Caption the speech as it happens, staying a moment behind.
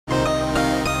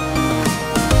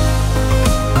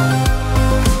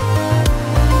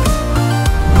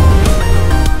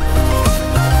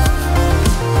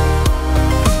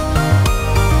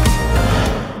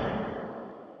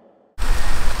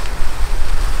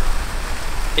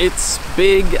It's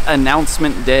big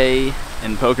announcement day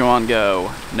in Pokemon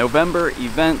Go. November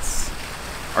events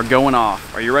are going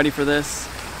off. Are you ready for this?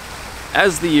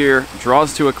 As the year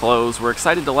draws to a close, we're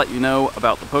excited to let you know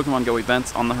about the Pokemon Go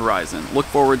events on the horizon. Look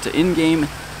forward to in-game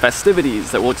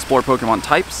festivities that will explore Pokemon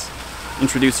types,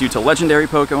 introduce you to legendary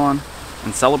Pokemon,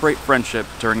 and celebrate friendship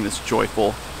during this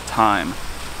joyful time.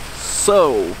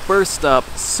 So, first up,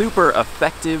 super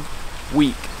effective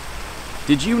week.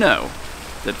 Did you know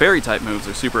that Fairy-type moves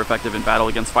are super effective in battle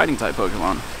against Fighting-type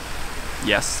Pokemon?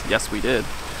 Yes, we did.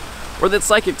 Or that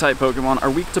Psychic-type Pokemon are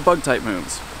weak to Bug-type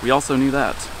moves. We also knew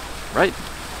that, right?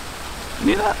 You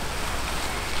knew that?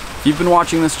 If you've been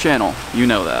watching this channel, you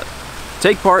know that.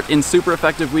 Take part in Super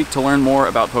Effective Week to learn more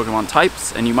about Pokemon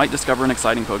types, and you might discover an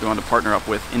exciting Pokemon to partner up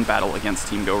with in battle against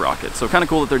Team Go Rocket. So kind of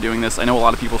cool that they're doing this. I know a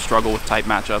lot of people struggle with type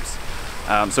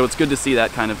matchups, so it's good to see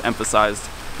that kind of emphasized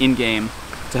in-game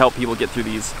to help people get through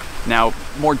these now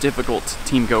more difficult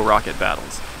Team Go Rocket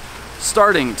battles.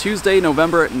 Starting Tuesday,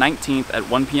 November 19th at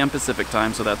 1 p.m. Pacific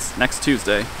time, so that's next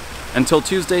Tuesday, until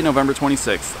Tuesday, November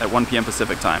 26th at 1 p.m.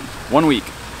 Pacific time. 1 week.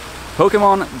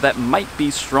 Pokemon that might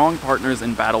be strong partners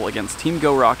in battle against Team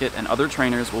Go Rocket and other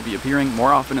trainers will be appearing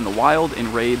more often in the wild,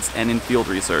 in raids, and in field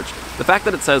research. The fact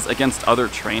that it says against other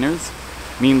trainers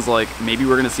means like maybe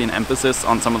we're going to see an emphasis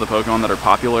on some of the Pokemon that are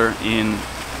popular in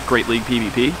Great League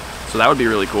PvP. So that would be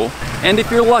really cool. And if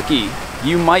you're lucky,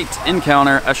 you might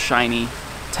encounter a shiny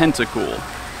Tentacool.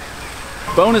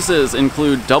 Bonuses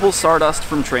include double Stardust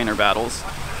from trainer battles,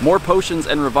 more potions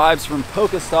and revives from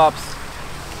Pokestops.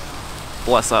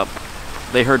 Bless up,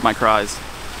 they heard my cries.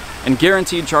 And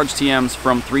guaranteed charge TMs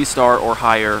from 3-star or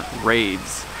higher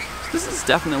raids. This is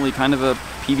definitely kind of a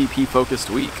PvP focused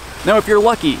week. Now if you're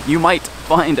lucky, you might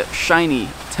find shiny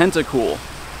Tentacool.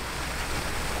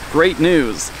 Great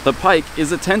news, the Pike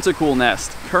is a Tentacool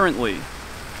nest, currently.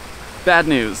 Bad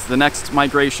news, the next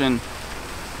migration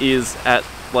is at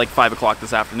like 5 o'clock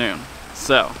this afternoon.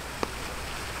 So,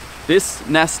 this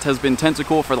nest has been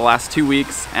Tentacool for the last 2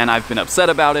 weeks, and I've been upset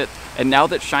about it, and now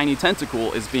that shiny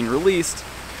Tentacool is being released,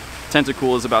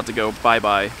 Tentacool is about to go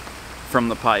bye-bye from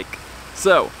the Pike.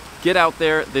 So, get out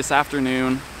there this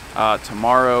afternoon,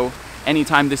 tomorrow,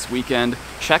 anytime this weekend,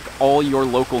 check all your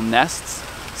local nests,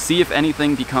 see if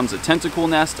anything becomes a Tentacool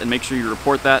nest, and make sure you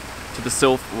report that to the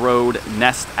Sylph Road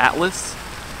Nest Atlas.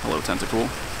 Hello, Tentacool.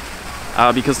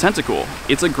 Because Tentacool,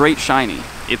 it's a great shiny.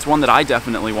 It's one that I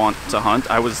definitely want to hunt.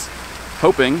 I was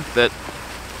hoping that,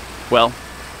 well,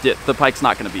 the Pike's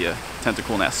not going to be a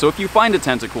Tentacool nest. So if you find a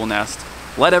Tentacool nest,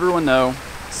 let everyone know.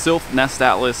 Sylph Nest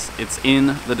Atlas, it's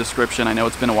in the description. I know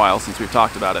it's been a while since we've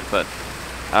talked about it, but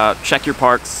check your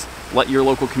parks, let your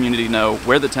local community know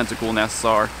where the Tentacool nests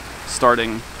are,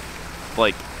 starting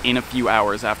like in a few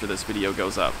hours after this video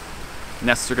goes up.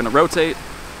 Nests are going to rotate,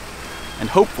 and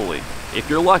hopefully, if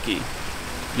you're lucky,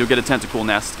 you'll get a Tentacool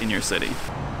nest in your city.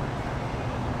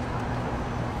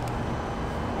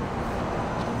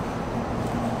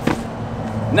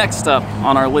 Next up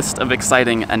on our list of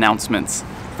exciting announcements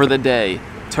for the day,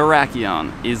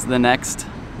 Terrakion is the next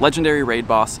legendary raid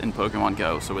boss in Pokemon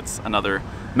Go. So it's another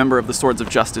member of the Swords of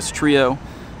Justice trio.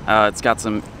 It's got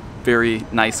some very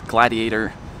nice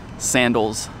gladiator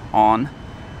sandals on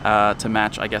to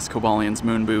match, I guess, Cobalion's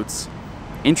moon boots.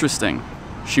 Interesting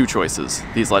shoe choices,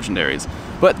 these legendaries.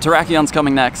 But Terrakion's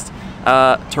coming next.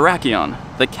 Terrakion,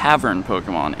 the Cavern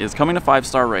Pokemon, is coming to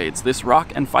 5-star raids. This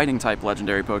rock and fighting type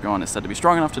legendary Pokemon is said to be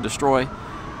strong enough to destroy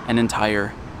an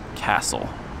entire castle.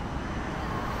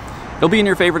 He'll be in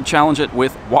your favorite challenge it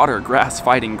with water, grass,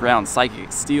 fighting, ground,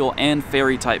 psychic, steel, and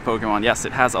fairy type Pokemon. Yes,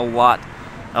 it has a lot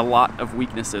of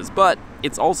weaknesses, but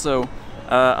it's also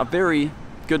a very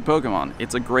good Pokemon.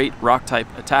 It's a great rock type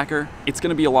attacker. It's going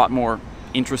to be a lot more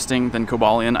interesting than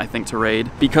Cobalion, I think, to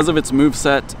raid. Because of its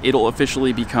moveset, it'll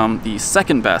officially become the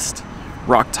second best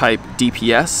rock type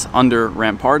DPS under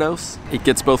Rampardos. It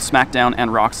gets both Smackdown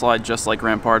and Rock Slide just like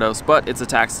Rampardos, but its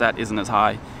attack stat isn't as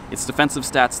high. Its defensive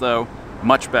stats, though,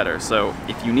 much better. So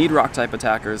if you need rock type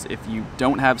attackers, if you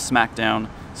don't have Smackdown,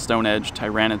 Stone Edge,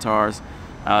 Tyrannitars,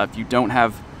 if you don't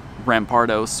have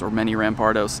Rampardos or many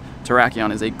Rampardos,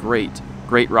 Terrakion is a great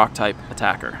rock type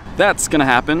attacker. That's gonna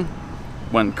happen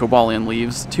when Cobalion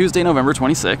leaves Tuesday, November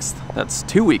 26th. That's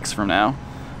 2 weeks from now,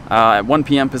 at 1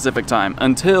 p.m. Pacific time,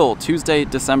 until Tuesday,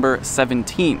 December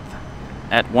 17th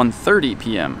at 1:30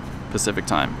 p.m. Pacific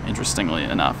time, interestingly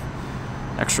enough.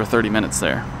 Extra 30 minutes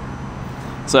there.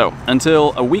 So,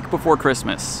 until a week before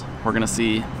Christmas, we're gonna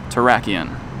see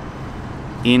Terrakion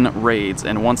in raids,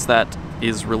 and once that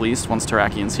is released, once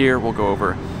Terrakion's here, we'll go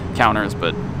over counters,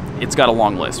 but it's got a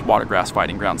long list: water, grass,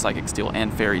 fighting, ground, psychic, steel,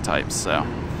 and fairy types, so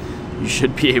you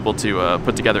should be able to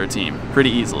put together a team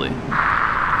pretty easily.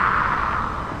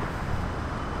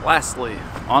 Lastly,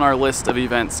 on our list of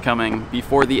events coming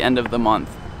before the end of the month,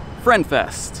 Friend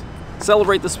Fest.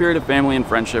 Celebrate the spirit of family and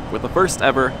friendship with the first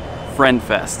ever Friend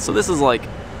Fest. So this is like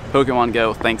Pokemon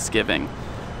Go Thanksgiving.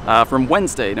 From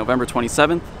Wednesday, November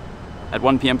 27th at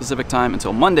 1 p.m. Pacific Time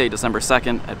until Monday, December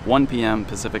 2nd at 1 p.m.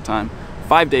 Pacific Time.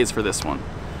 5 days for this one.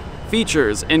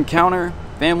 Features: encounter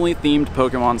family-themed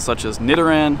Pokemon such as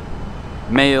Nidoran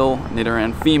male,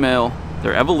 Nidoran female,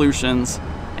 their evolutions,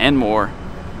 and more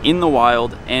in the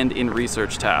wild and in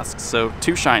research tasks. So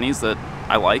 2 shinies that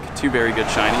I like, 2 very good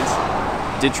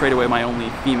shinies. Did trade away my only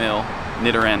female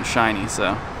Nidoran shiny,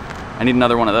 so I need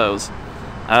another one of those.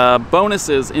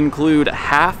 Bonuses include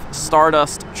half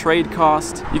Stardust trade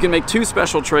cost. You can make 2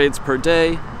 special trades per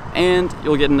day, and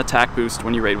you'll get an attack boost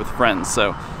when you raid with friends.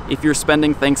 So if you're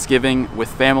spending Thanksgiving with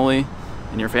family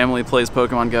and your family plays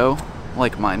Pokemon Go,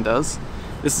 like mine does,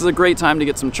 this is a great time to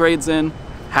get some trades in,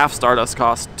 half Stardust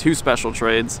cost, 2 special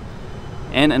trades,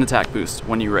 and an attack boost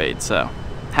when you raid. So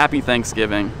happy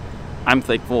Thanksgiving. I'm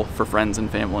thankful for friends and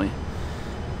family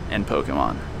and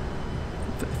Pokemon.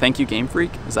 Thank you,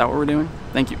 Gamefreak. Is that what we're doing?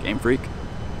 Thank you, Gamefreak.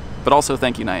 But also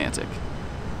thank you, Niantic.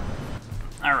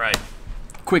 All right.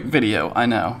 Quick video, I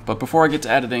know, but before I get to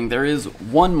editing, there is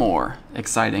one more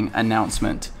exciting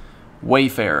announcement.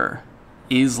 Wayfarer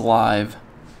is live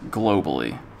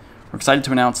globally. We're excited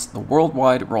to announce the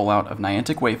worldwide rollout of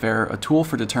Niantic Wayfarer, a tool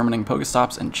for determining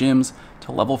Pokestops and gyms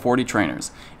to level 40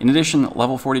 trainers. In addition,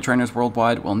 level 40 trainers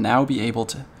worldwide will now be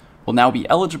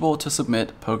eligible to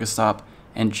submit Pokestop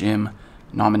and gym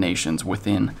nominations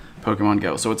within Pokemon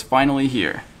Go. So it's finally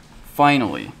here.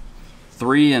 Finally.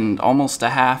 3 and almost a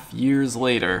half years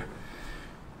later,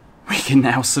 we can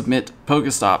now submit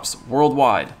Pokestops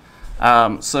worldwide.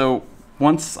 So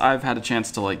once I've had a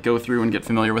chance to go through and get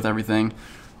familiar with everything,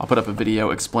 I'll put up a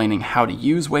video explaining how to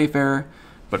use Wayfarer.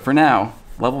 But for now,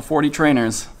 level 40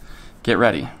 trainers, get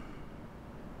ready.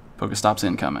 Pokestops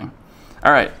incoming.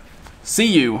 All right, see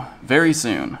you very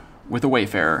soon with a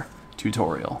Wayfarer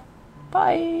tutorial.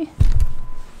 Bye.